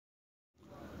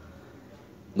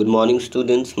Good morning,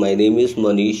 students. My name is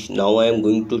Manish. Now I am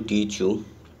going to teach you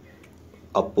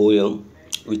a poem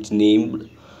which named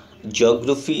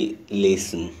Geography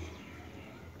Lesson.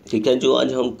 ठीक है, जो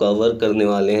आज हम cover करने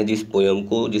वाले हैं जिस पोयम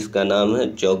को, जिसका नाम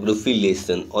है ज्योग्राफी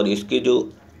लेसन, और इसके जो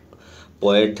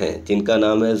पोएट हैं जिनका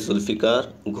नाम है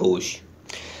जुल्फ़िकार घोष।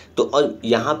 तो और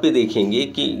यहाँ पे देखेंगे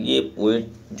कि ये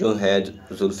पोएट जो है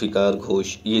जुल्फ़िकार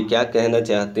घोष, ये क्या कहना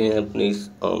चाहते हैं अपने इस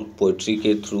पोइट्री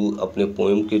के थ्रू, अपने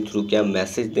पोएम के थ्रू क्या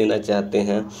मैसेज देना चाहते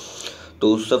हैं।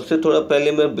 तो सबसे थोड़ा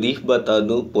पहले मैं ब्रीफ बता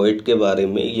दूं पोएट के बारे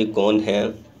में, ये कौन है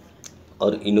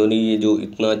और इन्होंने ये जो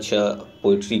इतना अच्छा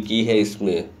पोइट्री की है,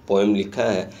 इसमें पोएम लिखा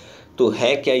है, तो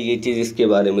है क्या ये चीज़, इसके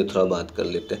बारे में थोड़ा बात कर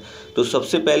लेते हैं। तो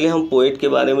सबसे पहले हम पोएट के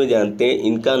बारे में जानते हैं।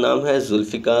 इनका नाम है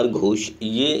जुल्फ़िकार घोष।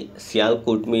 ये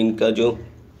सियालकोट में इनका जो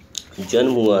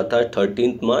जन्म हुआ था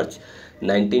 13 मार्च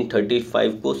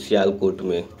 1935 को सियालकोट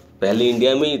में। पहले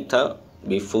इंडिया में ही था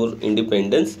बिफोर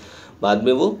इंडिपेंडेंस, बाद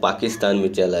में वो पाकिस्तान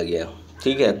में चला गया।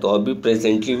 ठीक है, तो अभी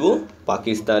प्रेजेंटली वो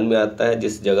पाकिस्तान में आता है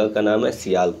जिस जगह का नाम है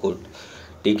सियालकोट।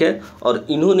 ठीक है, और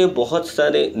इन्होंने बहुत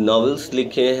सारे नॉवेल्स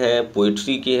लिखे हैं,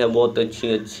 पोइट्री की है बहुत अच्छी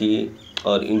अच्छी,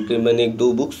 और इनके मैंने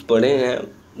 1-2 बुक्स पढ़े हैं,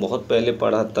 बहुत पहले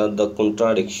पढ़ा था, द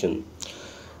कॉन्ट्राडिक्शन,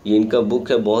 ये इनका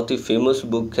बुक है, बहुत ही फेमस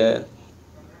बुक है।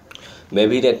 मैं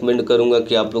भी रेकमेंड करूँगा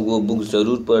कि आप लोग वो बुक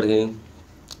ज़रूर पढ़ें।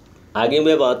 आगे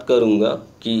मैं बात करूँगा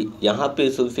कि यहाँ पे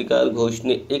जुल्फ़िकार घोष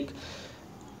ने एक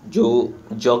जो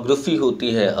ज्योग्राफी होती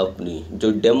है अपनी, जो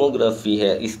डेमोग्राफी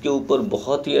है, इसके ऊपर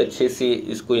बहुत ही अच्छे से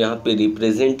इसको यहाँ पे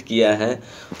रिप्रेजेंट किया है।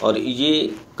 और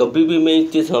ये कभी भी मैं एक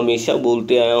चीज़ हमेशा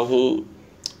बोलते आया हूँ,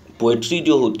 पोइट्री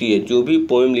जो होती है, जो भी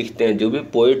पोएम लिखते हैं, जो भी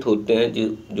पोएट होते हैं,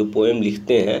 जो पोएम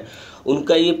लिखते हैं,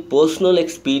 उनका ये पर्सनल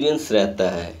एक्सपीरियंस रहता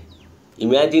है।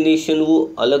 इमेजिनेशन वो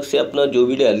अलग से अपना जो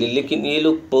भी डाले, लेकिन ये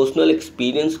लोग पर्सनल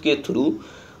एक्सपीरियंस के थ्रू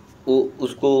वो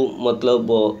उसको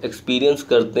मतलब एक्सपीरियंस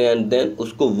करते हैं एंड देन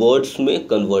उसको वर्ड्स में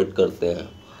कन्वर्ट करते हैं,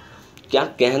 क्या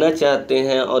कहना चाहते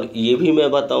हैं। और ये भी मैं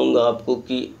बताऊंगा आपको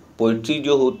कि पोइट्री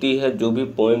जो होती है, जो भी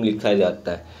पोएम लिखा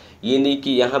जाता है, ये नहीं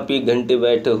कि यहाँ पे घंटे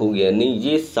बैठे हो गया, नहीं,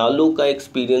 ये सालों का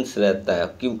एक्सपीरियंस रहता है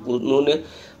कि उन्होंने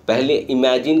पहले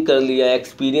इमेजिन कर लिया,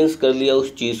 एक्सपीरियंस कर लिया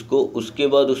उस चीज़ को, उसके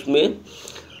बाद उसमें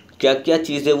क्या क्या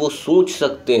चीज़ें वो सोच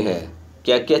सकते हैं,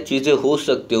 क्या क्या चीज़ें हो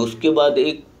सकती है, उसके बाद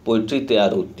एक पोइट्री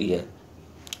तैयार होती है।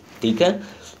 ठीक है,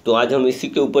 तो आज हम इसी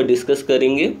के ऊपर डिस्कस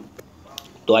करेंगे।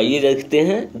 तो आइए देखते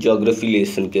हैं ज्योग्राफी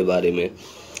लेसन के बारे में।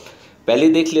 पहले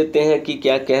देख लेते हैं कि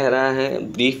क्या कह रहा है,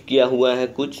 ब्रीफ किया हुआ है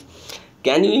कुछ।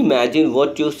 Can you imagine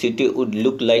what your city would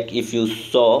look like if you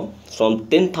saw from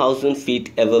 10,000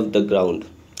 feet above the ground.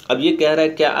 अब ये कह रहा है,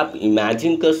 क्या आप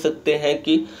इमेजिन कर सकते हैं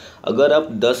कि अगर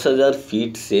आप 10,000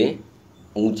 फीट से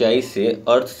ऊंचाई से,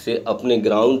 अर्थ से, अपने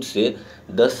ग्राउंड से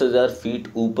 10,000 फीट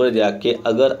ऊपर जाके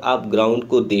अगर आप ग्राउंड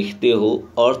को देखते हो,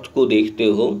 अर्थ को देखते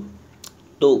हो,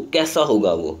 तो कैसा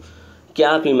होगा वो, क्या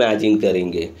आप इमेजिन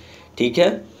करेंगे। ठीक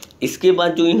है, इसके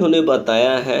बाद जो इन्होंने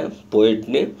बताया है पोएट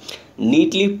ने,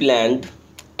 neatly planned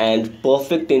and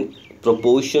perfect in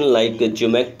proportion like a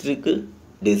geometric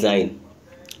design.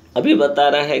 अभी बता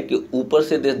रहा है कि ऊपर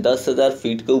से 10,000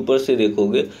 फीट के ऊपर से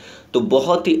देखोगे तो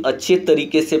बहुत ही अच्छे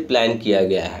तरीके से प्लान किया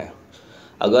गया है।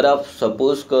 अगर आप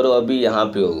सपोज़ करो अभी यहाँ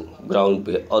पे हो ग्राउंड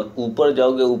पे और ऊपर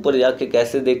जाओगे, ऊपर जाके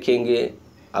कैसे देखेंगे,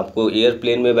 आपको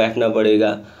एयरप्लेन में बैठना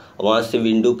पड़ेगा, वहाँ से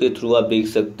विंडो के थ्रू आप देख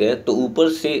सकते हैं। तो ऊपर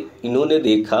से इन्होंने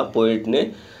देखा पोएट ने,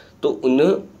 तो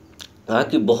उन्हें कहा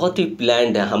कि बहुत ही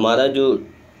प्लान्ड है, हमारा जो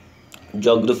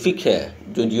ज्योग्राफिक है,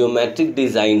 जो जियोमेट्रिक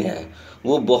डिज़ाइन है,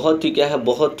 वो बहुत ही क्या है,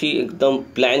 बहुत ही एकदम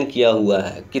प्लान किया हुआ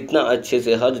है, कितना अच्छे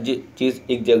से हर चीज़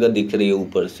एक जगह दिख रही है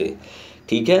ऊपर से।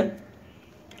 ठीक है,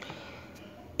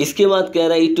 इसके बाद कह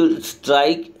रहा है, it will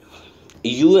strike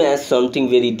you as something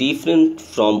very different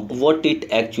from what it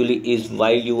actually is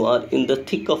while you are in the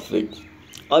thick of it.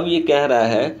 अब ये कह रहा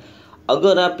है,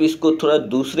 अगर आप इसको थोड़ा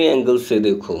दूसरे एंगल से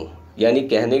देखो, यानी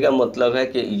कहने का मतलब है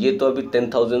कि ये तो अभी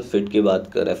 10,000 फीट की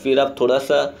बात कर रहा है, फिर आप थोड़ा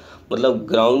सा मतलब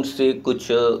ग्राउंड से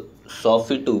कुछ 100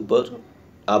 फीट ऊपर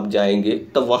आप जाएंगे,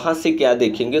 तो वहाँ से क्या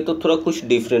देखेंगे, तो थोड़ा कुछ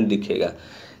डिफरेंट दिखेगा।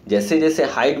 जैसे जैसे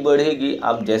हाइट बढ़ेगी,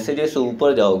 आप जैसे जैसे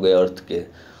ऊपर जाओगे अर्थ के,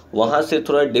 वहाँ से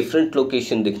थोड़ा डिफरेंट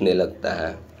लोकेशन दिखने लगता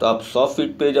है। तो आप 100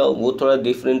 फीट पे जाओ, वो थोड़ा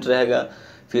डिफरेंट रहेगा,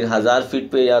 फिर 1000 फीट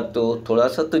पे जाते हो थोड़ा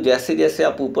सा, तो जैसे जैसे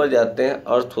आप ऊपर जाते हैं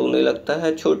अर्थ होने लगता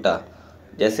है छोटा,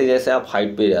 जैसे जैसे आप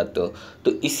हाइट पे जाते हो।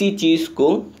 तो इसी चीज़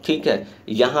को, ठीक है,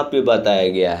 यहाँ पे बताया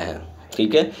गया है।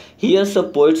 ठीक है, here's a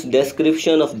poets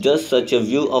description of just such a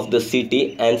view of the city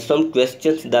and some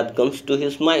questions that comes to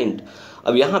his mind.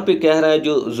 अब यहाँ पे कह रहा है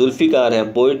जो जुल्फ़िकार है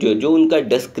पोएट, जो उनका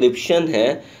डिस्क्रिप्शन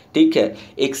है, ठीक है,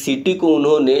 एक सिटी को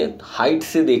उन्होंने हाइट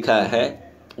से देखा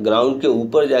है, ग्राउंड के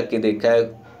ऊपर जाके देखा है,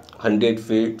 100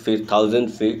 फीट, फिर 1000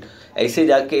 फीट, ऐसे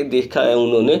जाके देखा है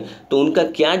उन्होंने, तो उनका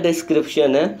क्या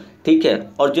डिस्क्रिप्शन है, ठीक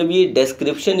है। और जब ये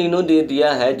डिस्क्रिप्शन इन्होंने दे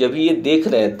दिया है, जब ये देख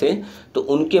रहे थे तो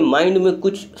उनके माइंड में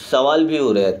कुछ सवाल भी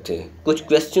हो रहे थे, कुछ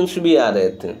क्वेश्चंस भी आ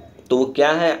रहे थे। तो वो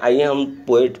क्या है, आइए हम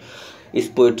इस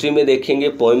पोइट्री में देखेंगे,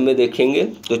 पोएम में देखेंगे।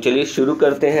 तो चलिए शुरू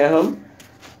करते हैं हम।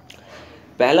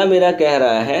 पहला मेरा कह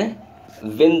रहा है,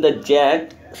 When the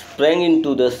jet sprang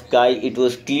into the sky, it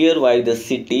was clear why the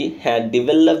city had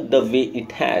developed the way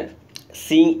it had.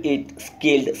 Seeing it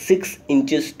scaled 6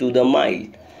 inches to the mile,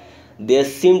 there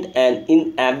seemed an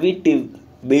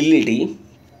inevitability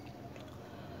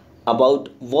about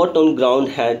what on ground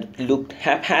had looked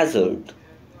haphazard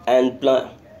and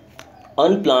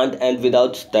unplanned and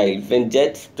without style when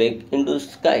jet sprang into the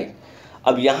sky.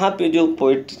 अब यहाँ पे जो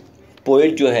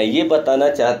poet जो है ये बताना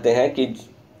चाहते हैं कि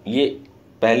ये,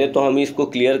 पहले तो हम इसको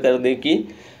क्लियर कर दें कि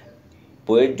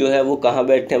पोएट जो है वो कहाँ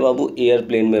बैठे हैं बाबू,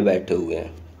 एयरप्लेन में बैठे हुए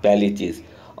हैं, पहली चीज़।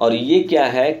 और ये क्या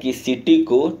है कि सिटी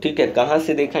को, ठीक है, कहाँ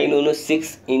से देखा इन्होंने,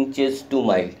 6 इंचेस टू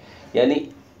माइल, यानी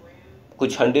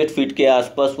कुछ 100 फीट के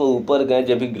आसपास वो ऊपर गए,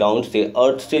 जब भी ग्राउंड से,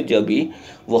 अर्थ से जब भी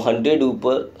वो 100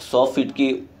 ऊपर 100 फीट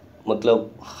की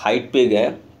मतलब हाइट पे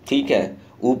गए, ठीक है,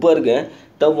 ऊपर गए,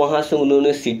 तब वहाँ से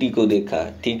उन्होंने सिटी को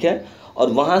देखा, ठीक है।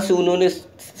 और वहाँ से उन्होंने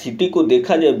सिटी को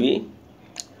देखा जब भी,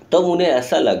 तब उन्हें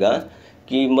ऐसा लगा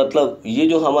कि मतलब ये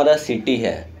जो हमारा सिटी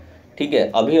है, ठीक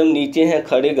है, अभी हम नीचे हैं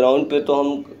खड़े ग्राउंड पे, तो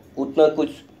हम उतना कुछ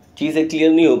चीज़ें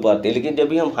क्लियर नहीं हो पाते, लेकिन जब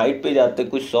भी हम हाइट पे जाते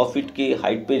हैं, कुछ 100 फीट की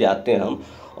हाइट पे जाते हैं हम,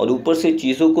 और ऊपर से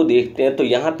चीज़ों को देखते हैं, तो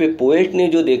यहाँ पे पोएट ने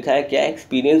जो देखा है, क्या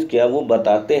एक्सपीरियंस किया, वो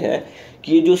बताते हैं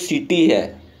कि ये जो सिटी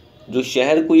है, जो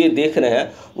शहर को ये देख रहे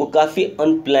हैं, वो काफ़ी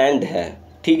अनप्लैन्ड है,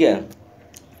 ठीक है,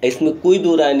 इसमें कोई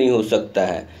दो राय नहीं हो सकता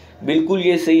है। बिल्कुल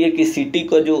ये सही है कि सिटी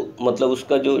का जो मतलब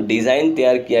उसका जो डिज़ाइन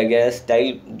तैयार किया गया है,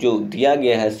 स्टाइल जो दिया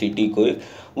गया है सिटी को,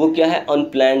 वो क्या है,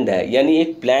 अनप्लैन्ड है, यानी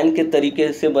एक प्लान के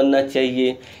तरीके से बनना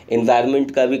चाहिए।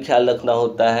 एनवायरनमेंट का भी ख्याल रखना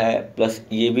होता है, प्लस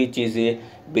ये भी चीज़ें,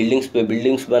 बिल्डिंग्स पे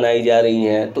बिल्डिंग्स बनाई जा रही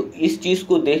हैं, तो इस चीज़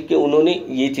को देख के उन्होंने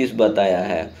ये चीज़ बताया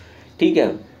है, ठीक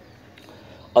है।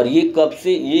 और ये कब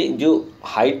से, ये जो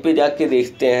हाइट पे जाके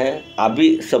देखते हैं,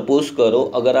 अभी सपोज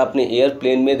करो अगर आपने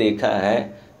एयरप्लेन में देखा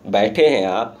है, बैठे हैं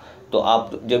आप, तो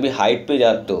आप जब भी हाइट पे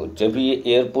जाते हो, जब भी ये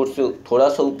एयरपोर्ट से थोड़ा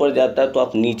सा ऊपर जाता है, तो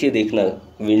आप नीचे देखना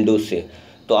विंडो से,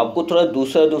 तो आपको थोड़ा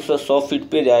दूसरा 100 फीट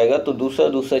पे जाएगा, तो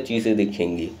दूसरा चीज़ें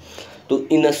दिखेंगी। तो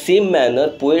इन अ सेम मैनर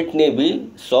पोएट ने भी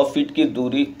 100 फीट की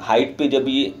दूरी हाइट पे जब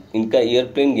ये इनका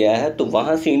एयरप्लेन गया है, तो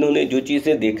वहाँ से इन्होंने जो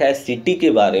चीज़ें देखा है सिटी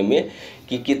के बारे में,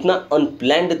 कि कितना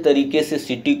अनप्लैन्ड तरीके से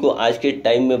सिटी को आज के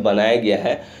टाइम में बनाया गया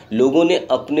है, लोगों ने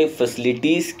अपने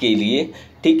फैसिलिटीज़ के लिए,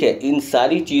 ठीक है, इन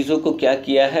सारी चीज़ों को क्या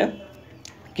किया है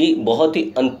कि बहुत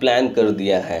ही अनप्लान कर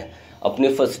दिया है, अपने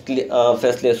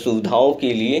फैसले सुविधाओं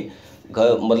के लिए।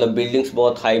 घर मतलब बिल्डिंग्स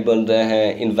बहुत हाई बन रहे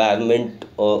हैं, इन्वायरमेंट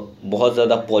बहुत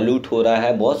ज़्यादा पॉल्यूट हो रहा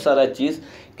है, बहुत सारा चीज़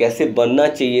कैसे बनना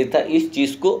चाहिए था, इस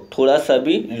चीज़ को थोड़ा सा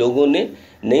भी लोगों ने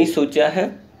नहीं सोचा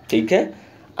है, ठीक है।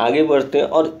 आगे बढ़ते हैं,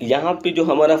 और यहाँ पे जो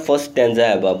हमारा फर्स्ट स्टैंजा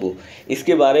है बाबू,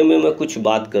 इसके बारे में मैं कुछ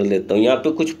बात कर लेता हूँ। यहाँ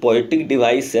पे कुछ पोएटिक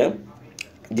डिवाइस है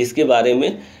जिसके बारे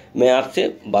में मैं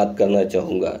आपसे बात करना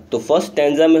चाहूँगा। तो फर्स्ट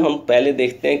स्टैंजा में हम पहले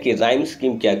देखते हैं कि राइम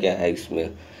स्कीम क्या क्या है इसमें,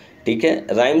 ठीक है।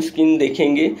 राइम स्कीम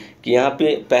देखेंगे कि यहाँ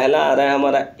पे पहला आ रहा है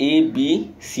हमारा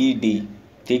ABCD,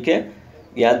 ठीक है,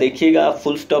 यहाँ देखिएगा आप,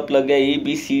 फुल स्टॉप लग गया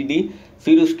ABCD,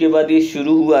 फिर उसके बाद ये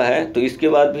शुरू हुआ है, तो इसके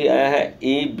बाद भी आया है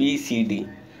ABCD।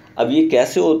 अब ये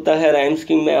कैसे होता है राइम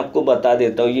स्कीम, मैं आपको बता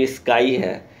देता हूँ। ये स्काई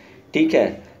है, ठीक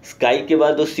है, स्काई के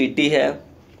बाद वो सिटी है,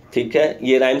 ठीक है,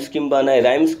 ये राइम स्कीम बना है।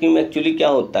 राइम स्कीम एक्चुअली क्या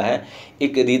होता है,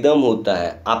 एक रिदम होता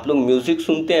है। आप लोग म्यूज़िक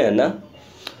सुनते हैं ना,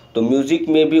 तो म्यूज़िक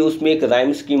में भी उसमें एक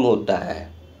राइम स्कीम होता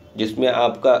है, जिसमें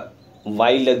आपका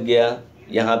वाई लग गया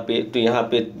यहाँ पे, तो यहाँ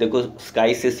पे देखो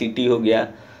स्काई से सिटी हो गया,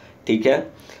 ठीक है,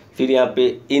 फिर यहाँ पे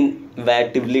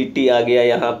इनवैटिबिलिटी आ गया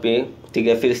यहाँ पे, ठीक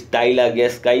है, फिर स्टाइल आ गया,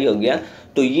 स्काई हो गया,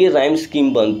 तो ये राइम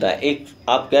स्कीम बनता है। एक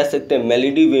आप कह सकते हैं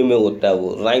मेलोडी वे में होता है,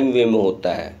 वो राइम वे में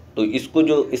होता है। तो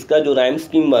इसका जो राइम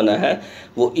स्कीम बना है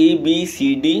वो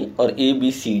ABCD और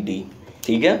ABCD,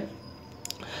 ठीक है।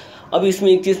 अब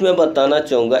इसमें एक चीज़ मैं बताना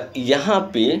चाहूँगा, यहाँ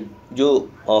पे जो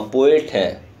पोएट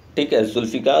है, ठीक है,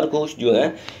 जुल्फ़िकार घोष जो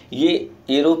है, ये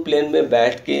एरोप्लेन में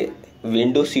बैठ के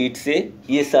विंडो सीट से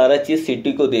ये सारा चीज़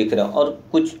सिटी को देख रहा है, और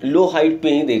कुछ लो हाइट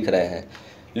पे ही देख रहे हैं।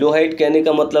 लो हाइट कहने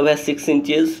का मतलब है 6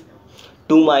 इंचेस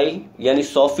 2 माइल, यानी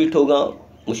 100 फीट होगा,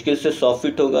 मुश्किल से 100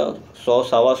 फीट होगा, 100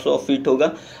 सवा 100 फीट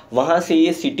होगा। वहाँ से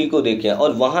ये सिटी को देखे,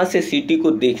 और वहाँ से सिटी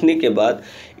को देखने के बाद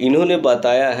इन्होंने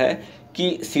बताया है कि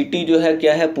सिटी जो है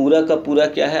क्या है, पूरा का पूरा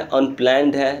क्या है,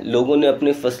 अनप्लैन्ड है। लोगों ने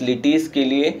अपने फैसिलिटीज़ के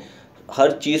लिए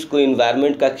हर चीज़ को,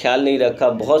 इन्वायरमेंट का ख्याल नहीं रखा,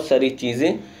 बहुत सारी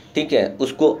चीज़ें ठीक है,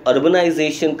 उसको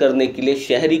अर्बनाइजेशन करने के लिए,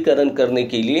 शहरीकरण करने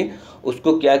के लिए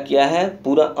उसको क्या किया है,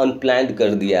 पूरा अनप्लान्ड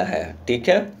कर दिया है। ठीक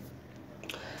है,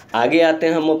 आगे आते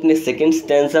हैं हम अपने सेकेंड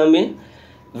स्टैंजा में।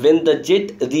 When the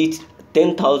jet reach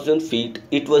 10,000 feet,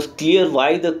 it was clear why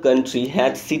the country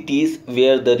had cities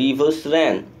where the rivers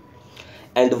ran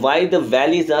and why the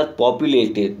valleys are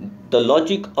populated. The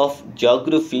logic of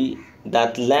geography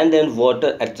that land and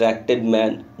water attracted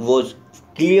man was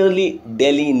clearly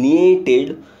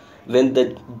delineated when the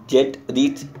jet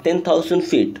reached 10,000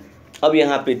 feet. अब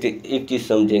यहाँ पे एक चीज़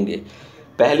समझेंगे।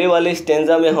 पहले वाले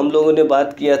stanza में हम लोगों ने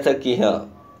बात किया था कि हाँ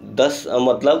 10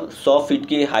 मतलब 100 फीट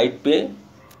की हाइट पे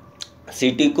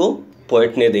सिटी को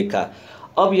पोएट ने देखा।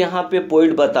 अब यहाँ पे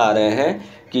पोएट बता रहे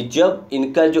हैं कि जब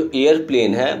इनका जो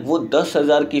एयरप्लेन है वो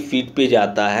 10,000 की फीट पे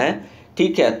जाता है,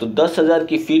 ठीक है, तो 10,000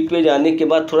 की फीट पे जाने के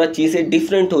बाद थोड़ा चीज़ें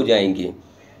डिफरेंट हो जाएंगी।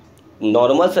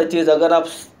 नॉर्मल सा चीज़ अगर आप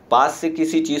पास से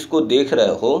किसी चीज़ को देख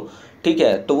रहे हो, ठीक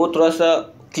है, तो वो थोड़ा सा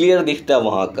क्लियर दिखता है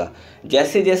वहाँ का।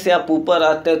 जैसे जैसे आप ऊपर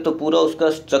आते हैं तो पूरा उसका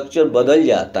स्ट्रक्चर बदल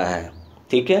जाता है।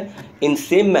 ठीक है, इन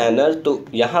सेम मैनर तो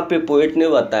यहाँ पे पोएट ने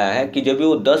बताया है कि जब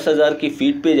वो 10,000 की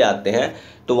फीट पे जाते हैं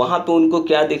तो वहाँ पे उनको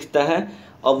क्या दिखता है,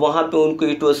 अब वहाँ पे उनको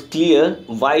it was clear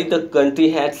why the country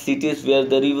had cities where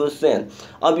the reverse run.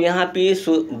 अब यहाँ पे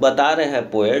बता रहे हैं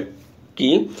पोएट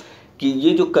कि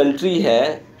ये जो कंट्री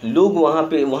है, लोग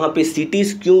वहाँ पे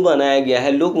सिटीज़ क्यों बनाया गया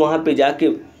है, लोग वहाँ पे जाके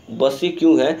बसे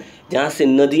क्यों हैं, जहाँ से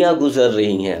नदियाँ गुजर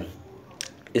रही हैं।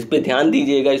 इस पे ध्यान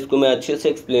दीजिएगा, इसको मैं अच्छे से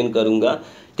एक्सप्लेन करूँगा।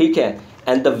 ठीक है,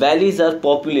 and the valleys are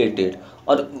populated,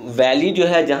 और वैली जो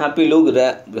है जहाँ पे लोग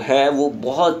हैं वो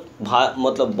बहुत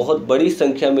मतलब बहुत बड़ी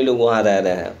संख्या में लोग वहाँ रह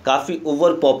रहे हैं, काफ़ी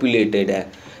ओवर पॉपुलेटेड है,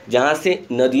 जहाँ से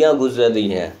नदियाँ गुजर रही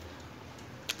हैं।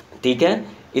 ठीक है,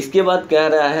 इसके बाद कह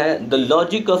रहा है द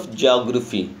लॉजिक ऑफ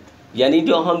ज्योग्राफी, यानी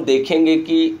जो हम देखेंगे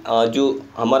कि जो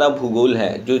हमारा भूगोल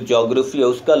है, जो ज्योग्राफी है,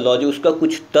 उसका लॉजिक, उसका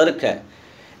कुछ तर्क है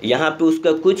यहाँ पे,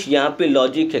 उसका कुछ यहाँ पे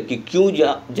लॉजिक है कि क्यों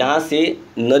जहाँ से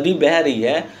नदी बह रही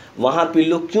है वहाँ पे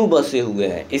लोग क्यों बसे हुए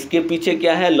हैं, इसके पीछे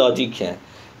क्या है, लॉजिक है।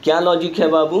 क्या लॉजिक है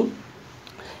बाबू?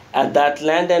 At that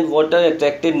land and water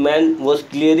attracted man was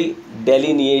clearly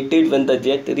delineated when the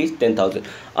jet reach 10,000।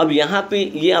 अब यहाँ पे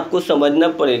ये आपको समझना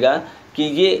पड़ेगा कि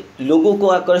ये लोगों को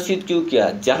आकर्षित क्यों किया,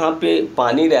 जहाँ पे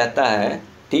पानी रहता है,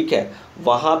 ठीक है,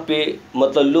 वहाँ पे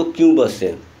मतलब लोग क्यों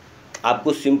बसे।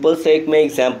 आपको सिंपल से एक मैं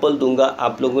एग्जांपल दूंगा,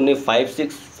 आप लोगों ने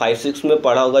 5-6 में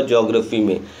पढ़ा होगा ज्योग्राफी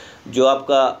में, जो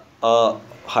आपका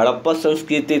हड़प्पा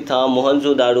संस्कृति था,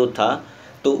 मोहनजोदाड़ो था,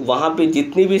 तो वहाँ पे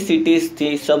जितनी भी सिटीज़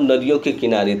थी सब नदियों के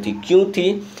किनारे थी। क्यों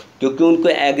थी? क्योंकि उनको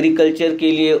एग्रीकल्चर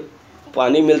के लिए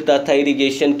पानी मिलता था,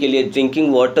 इरिगेशन के लिए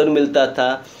ड्रिंकिंग वाटर मिलता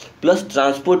था, प्लस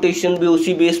ट्रांसपोर्टेशन भी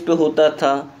उसी बेस पे होता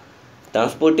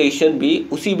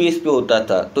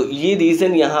था, तो ये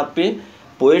रीज़न यहाँ पे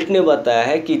पोएट ने बताया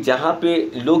है कि जहाँ पे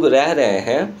लोग रह रहे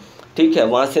हैं, ठीक है,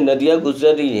 वहाँ से नदियाँ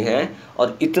गुजर रही हैं,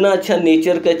 और इतना अच्छा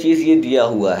नेचर का चीज़ ये दिया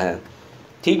हुआ है।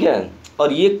 ठीक है,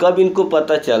 और ये कब इनको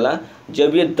पता चला,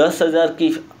 जब ये 10,000 की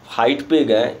हाइट पे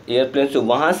गए एयरप्लेन से,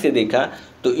 वहाँ से देखा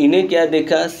तो इन्हें क्या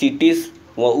देखा, सिटीज़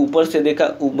वहाँ ऊपर से देखा,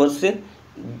 ऊपर से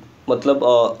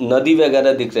मतलब नदी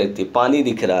वगैरह दिख रही थी, पानी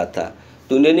दिख रहा था,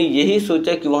 तो उन्होंने यही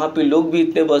सोचा कि वहाँ पे लोग भी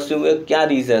इतने बसे हुए हैं, क्या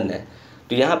रीज़न है।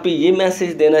 तो यहाँ पे ये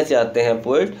मैसेज देना चाहते हैं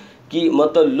पोएट कि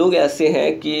मतलब लोग ऐसे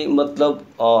हैं कि मतलब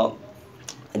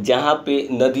जहाँ पे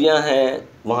नदियाँ हैं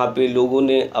वहाँ पे लोगों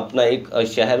ने अपना एक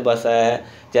शहर बसाया है,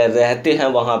 चाहे रहते हैं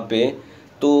वहाँ पे,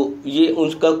 तो ये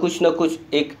उसका कुछ ना कुछ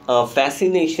एक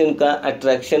फैसिनेशन का,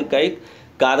 अट्रैक्शन का एक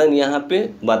कारण यहाँ पे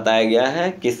बताया गया है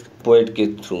किस पोएट के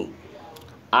थ्रू।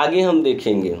 आगे हम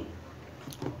देखेंगे।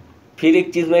 फिर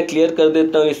एक चीज़ मैं क्लियर कर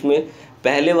देता हूँ इसमें,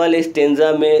 पहले वाले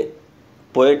स्टेंजा में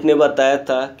पोएट ने बताया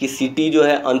था कि सिटी जो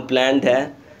है अनप्लैन्ड है,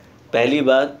 पहली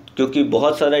बात, क्योंकि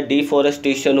बहुत सारा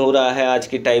डिफॉरेस्टेशन हो रहा है आज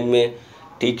के टाइम में,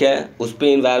 ठीक है, उस पर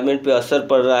इन्वायरमेंट पे असर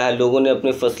पड़ रहा है, लोगों ने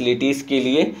अपने फैसिलिटीज़ के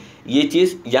लिए ये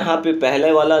चीज़ यहाँ पे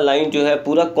पहले वाला लाइन जो है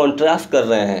पूरा कॉन्ट्रास्ट कर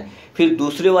रहे हैं। फिर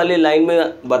दूसरे वाले लाइन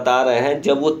में बता रहे हैं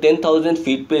जब वो 10,000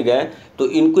 फीट पे गए तो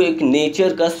इनको एक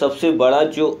नेचर का सबसे बड़ा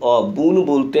जो बून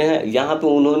बोलते हैं, यहाँ पे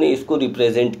उन्होंने इसको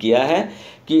रिप्रेजेंट किया है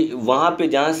कि वहाँ पे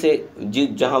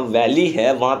जहाँ वैली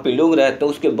है वहाँ पे लोग रहते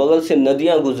हैं, उसके बगल से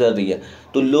नदियाँ गुजर रही है,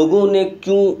 तो लोगों ने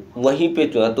क्यों वहीं पे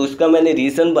चुना, तो इसका मैंने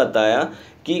रीज़न बताया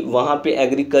कि वहाँ पे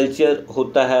एग्रीकल्चर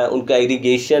होता है, उनका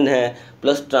इरिगेशन है,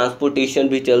 प्लस ट्रांसपोर्टेशन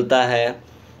भी चलता है।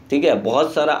 ठीक है,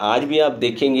 बहुत सारा आज भी आप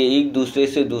देखेंगे एक दूसरे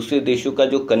से दूसरे देशों का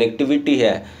जो कनेक्टिविटी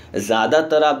है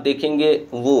ज़्यादातर आप देखेंगे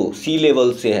वो सी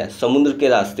लेवल से है, समुद्र के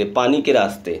रास्ते, पानी के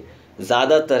रास्ते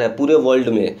ज़्यादातर है पूरे वर्ल्ड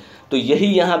में। तो यही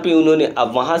यहाँ पे उन्होंने,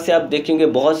 अब वहाँ से आप देखेंगे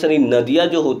बहुत सारी नदियाँ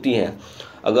जो होती हैं,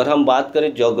 अगर हम बात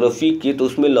करें ज्योग्राफी की तो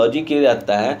उसमें लॉजिक ये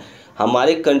रहता है,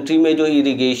 हमारे कंट्री में जो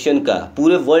इरिगेशन का,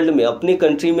 पूरे वर्ल्ड में, अपनी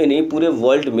कंट्री में नहीं पूरे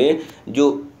वर्ल्ड में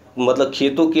जो मतलब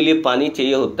खेतों के लिए पानी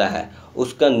चाहिए होता है,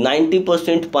 उसका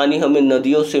 90% पानी हमें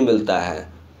नदियों से मिलता है।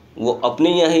 वो अपने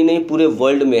यहाँ ही नहीं पूरे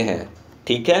वर्ल्ड में है।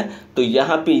 ठीक है, तो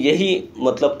यहाँ पे यही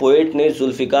मतलब पोएट ने,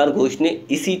 जुल्फ़िकार घोष ने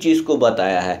इसी चीज़ को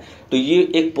बताया है। तो ये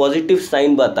एक पॉजिटिव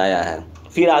साइन बताया है।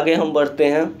 फिर आगे हम बढ़ते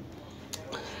हैं।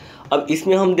 अब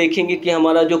इसमें हम देखेंगे कि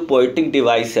हमारा जो पोएटिक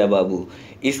डिवाइस है बाबू,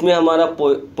 इसमें हमारा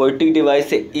पोएटिक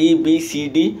डिवाइस है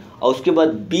ABCD और उसके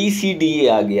बाद BCDA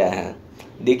आ गया है।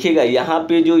 देखिएगा यहाँ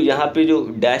पे जो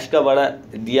डैश का बड़ा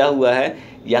दिया हुआ है,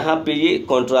 यहाँ पे ये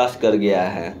कॉन्ट्रास्ट कर गया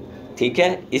है। ठीक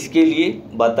है, इसके लिए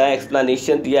बताया,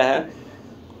 एक्सप्लेनेशन दिया है,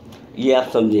 ये आप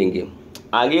समझेंगे।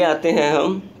 आगे आते हैं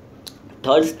हम।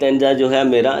 थर्ड स्टेंजा जो है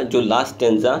मेरा, जो last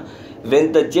stanza,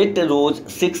 when the jet rose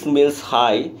 6 meals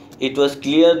high it was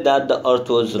clear that the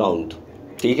earth was round.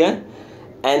 ठीक है,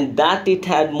 and that it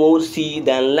had more C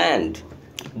then land,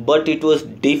 but it was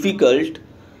difficult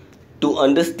to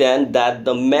understand that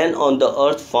the men on the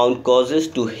earth found causes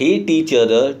to hate each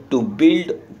other, to build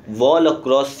wall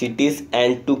across cities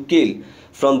and to kill.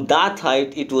 From that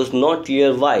height it was not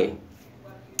clear why.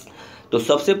 तो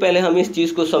सबसे पहले हम इस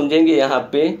चीज़ को समझेंगे। यहाँ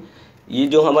पे ये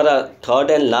जो हमारा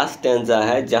थर्ड एंड लास्ट स्टैंजा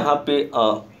है, जहाँ पे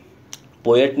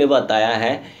पोएट ने बताया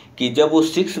है कि जब वो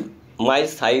 6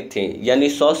 माइल्स हाई थे, यानी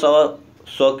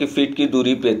 100 की फीट की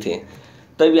दूरी पे थे,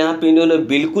 तब यहाँ पे इन्होंने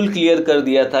बिल्कुल क्लियर कर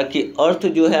दिया था कि अर्थ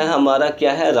जो है हमारा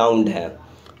क्या है, राउंड है।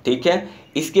 ठीक है,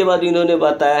 इसके बाद इन्होंने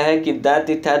बताया है कि that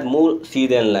it had more C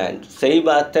then land. सही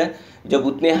बात है, जब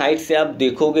उतने हाइट से आप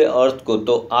देखोगे अर्थ को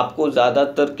तो आपको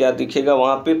ज़्यादातर क्या दिखेगा,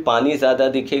 वहाँ पे पानी ज़्यादा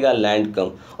दिखेगा, लैंड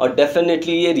कम। और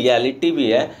डेफिनेटली ये रियलिटी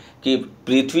भी है कि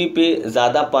पृथ्वी पे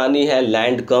ज़्यादा पानी है,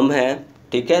 लैंड कम है।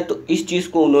 ठीक है, तो इस चीज़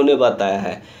को उन्होंने बताया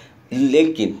है।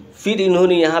 लेकिन फिर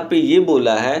इन्होंने यहाँ पे ये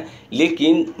बोला है,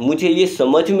 लेकिन मुझे ये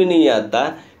समझ में नहीं आता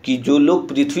कि जो लोग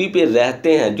पृथ्वी पे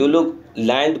रहते हैं, जो लोग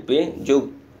लैंड पे, जो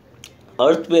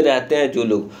अर्थ पे रहते हैं, जो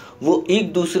लोग, वो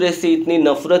एक दूसरे से इतनी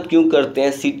नफ़रत क्यों करते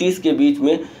हैं सिटीज़ के बीच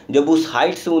में। जब उस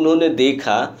हाइट से उन्होंने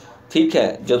देखा, ठीक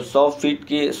है, जब 100 फीट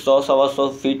की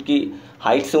 100-125 फीट की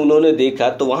हाइट से उन्होंने देखा,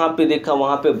 तो वहाँ पे देखा,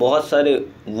 वहाँ पे बहुत सारे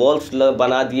वॉल्स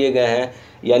बना दिए गए हैं।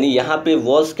 यानी यहाँ पे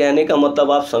वॉल्स कहने का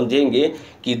मतलब आप समझेंगे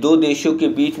कि दो देशों के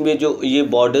बीच में जो ये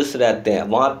बॉर्डर्स रहते हैं,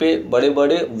 वहाँ पे बड़े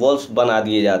बड़े वॉल्स बना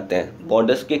दिए जाते हैं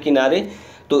बॉर्डर्स के किनारे।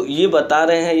 तो ये बता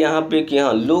रहे हैं यहाँ पे कि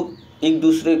हाँ, लोग एक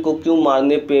दूसरे को क्यों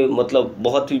मारने पे मतलब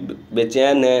बहुत ही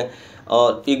बेचैन है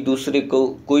और एक दूसरे को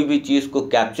कोई भी चीज़ को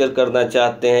कैप्चर करना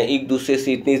चाहते हैं, एक दूसरे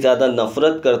से इतनी ज़्यादा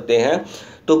नफ़रत करते हैं।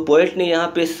 तो पोएट ने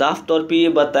यहाँ पे साफ तौर पे ये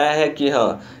बताया है कि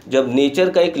हाँ, जब नेचर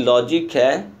का एक लॉजिक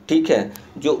है, ठीक है,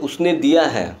 जो उसने दिया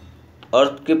है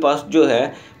अर्थ के पास जो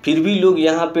है, फिर भी लोग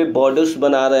यहाँ पे बॉर्डर्स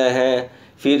बना रहे हैं,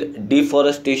 फिर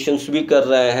डिफॉरेस्टेशंस भी कर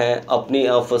रहे हैं अपनी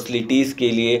फैसिलिटीज़ के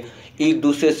लिए, एक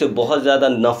दूसरे से बहुत ज़्यादा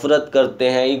नफ़रत करते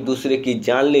हैं, एक दूसरे की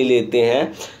जान ले लेते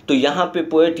हैं। तो यहाँ पे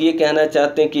पोएट ये कहना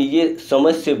चाहते हैं कि ये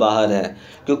समझ से बाहर है,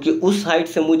 क्योंकि उस हाइट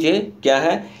से मुझे क्या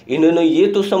है, इन्होंने ये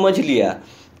तो समझ लिया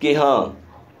कि हाँ,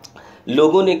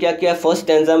 लोगों ने क्या किया, फर्स्ट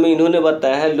स्टैंजा में इन्होंने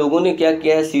बताया है, लोगों ने क्या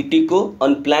किया है, सिटी को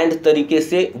अनप्लान्ड तरीके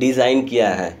से डिज़ाइन किया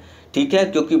है। ठीक है,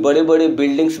 क्योंकि बड़े बड़े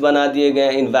बिल्डिंग्स बना दिए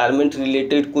गए, इन्वायरमेंट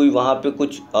रिलेटेड कोई वहाँ पे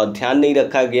कुछ ध्यान नहीं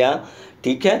रखा गया।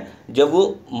 ठीक है, जब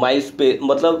वो माइल्स पे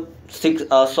मतलब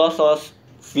 100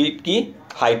 फीट की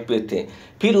हाइट पे थे।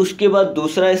 फिर उसके बाद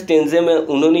दूसरा स्टेंजे में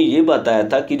उन्होंने ये बताया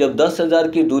था कि जब 10,000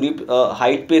 की दूरी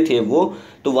हाइट पे थे वो,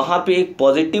 तो वहाँ पे एक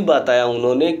पॉजिटिव बताया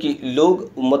उन्होंने कि लोग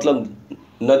मतलब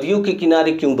नदियों के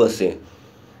किनारे क्यों बसे।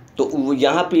 तो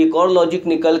यहाँ पे एक और लॉजिक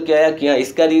निकल के आया कि हाँ,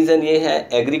 इसका रीज़न ये है,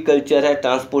 एग्रीकल्चर है,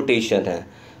 ट्रांसपोर्टेशन है।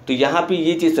 तो यहाँ पे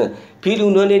ये चीज़, फिर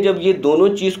उन्होंने जब ये दोनों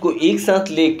चीज़ को एक साथ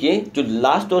लेके, जो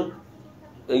लास्ट और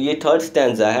ये थर्ड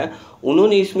स्टैंजा है,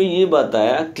 उन्होंने इसमें ये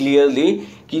बताया क्लियरली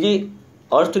कि ये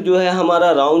अर्थ जो है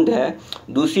हमारा राउंड है।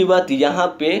 दूसरी बात, यहाँ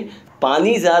पे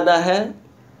पानी ज़्यादा है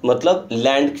मतलब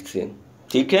लैंड से।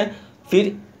 ठीक है,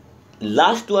 फिर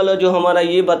लास्ट वाला जो हमारा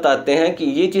ये बताते हैं कि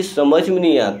ये चीज़ समझ में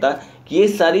नहीं आता कि ये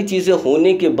सारी चीज़ें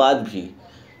होने के बाद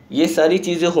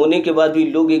भी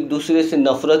लोग एक दूसरे से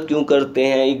नफ़रत क्यों करते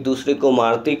हैं, एक दूसरे को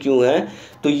मारते क्यों हैं।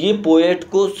 तो ये पोएट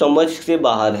को समझ से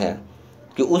बाहर है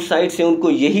कि उस साइड से उनको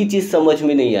यही चीज़ समझ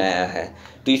में नहीं आया है।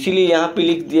 तो इसीलिए यहाँ पे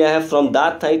लिख दिया है, from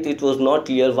that height it was not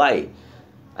clear why.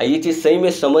 ये चीज़ सही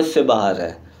में समझ से बाहर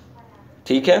है।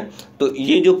 ठीक है, तो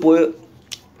ये जो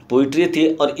पोइट्री थी,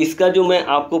 और इसका जो मैं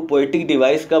आपको पोएटिक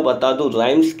डिवाइस का बता दूं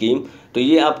राइम स्कीम, तो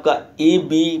ये आपका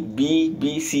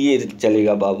ABBBCA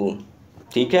चलेगा बाबू।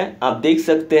 ठीक है, आप देख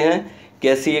सकते हैं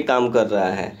कैसे ये काम कर रहा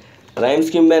है। राइम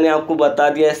स्कीम मैंने आपको बता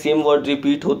दिया है, सेम वर्ड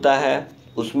रिपीट होता है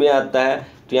उसमें आता है।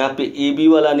 तो यहाँ पे ए बी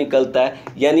वाला निकलता है,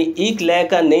 यानी एक लय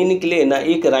का नहीं निकले ना,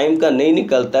 एक राइम का नहीं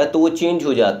निकलता है तो वो चेंज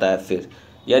हो जाता है फिर,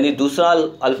 यानी दूसरा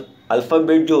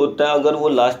अल्फ़ाबेट जो होता है अगर वो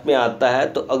लास्ट में आता है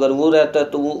तो अगर वो रहता है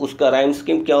तो वो उसका राइम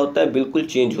स्कीम क्या होता है, बिल्कुल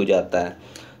चेंज हो जाता है।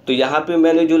 तो यहाँ पे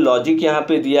मैंने जो लॉजिक यहाँ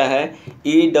पे दिया है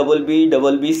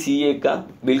EBBCA का,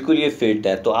 बिल्कुल ये फिट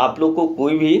है। तो आप लोग को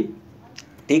कोई भी,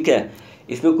 ठीक है,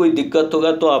 इसमें कोई दिक्कत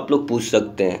होगा तो आप लोग पूछ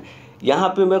सकते हैं। यहाँ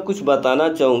पे मैं कुछ बताना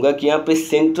चाहूँगा कि यहाँ पे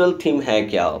सेंट्रल थीम है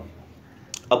क्या।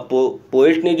 अब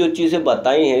पोएट ने जो चीज़ें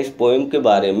बताई हैं इस पोएम के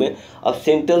बारे में, अब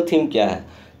सेंट्रल थीम क्या है,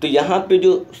 तो यहाँ पे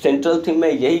जो सेंट्रल थीम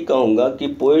मैं यही कहूँगा कि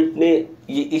पोएट ने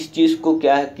ये इस चीज़ को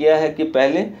क्या किया है कि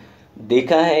पहले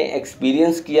देखा है,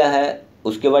 एक्सपीरियंस किया है,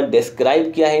 उसके बाद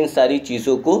डिस्क्राइब किया है इन सारी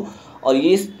चीज़ों को, और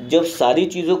ये जब सारी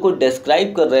चीज़ों को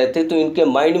डिस्क्राइब कर रहे थे तो इनके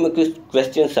माइंड में कुछ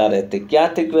क्वेश्चंस आ रहे थे। क्या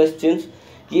थे क्वेश्चंस?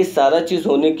 ये सारा चीज़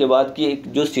होने के बाद कि एक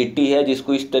जो सिटी है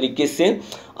जिसको इस तरीके से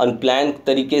अनप्लान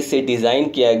तरीके से डिज़ाइन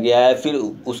किया गया है, फिर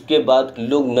उसके बाद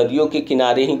लोग नदियों के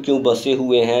किनारे ही क्यों बसे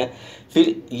हुए हैं,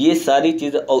 फिर ये सारी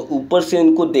चीज़, और ऊपर से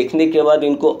इनको देखने के बाद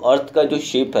इनको अर्थ का जो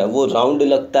शेप है वो राउंड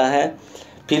लगता है,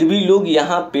 फिर भी लोग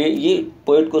यहाँ पे, ये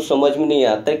पोएट को समझ में नहीं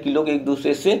आता है कि लोग एक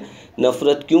दूसरे से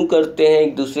नफ़रत क्यों करते हैं,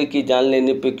 एक दूसरे की जान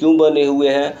लेने पे क्यों बने हुए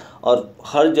हैं, और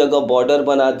हर जगह बॉर्डर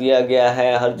बना दिया गया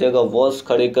है, हर जगह वॉल्स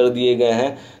खड़े कर दिए गए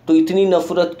हैं, तो इतनी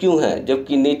नफ़रत क्यों है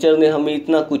जबकि नेचर ने हमें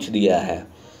इतना कुछ दिया है।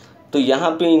 तो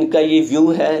यहाँ पे इनका ये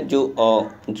व्यू है जो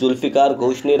जुल्फ़िकार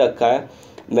घोष ने रखा है।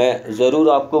 मैं ज़रूर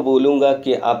आपको बोलूँगा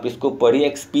कि आप इसको पढ़िए,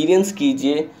 एक्सपीरियंस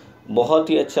कीजिए, बहुत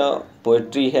ही अच्छा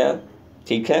पोएट्री है,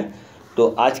 ठीक है। तो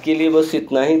आज के लिए बस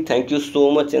इतना ही। Thank you so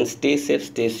much and stay safe,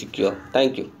 stay secure.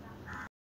 Thank you.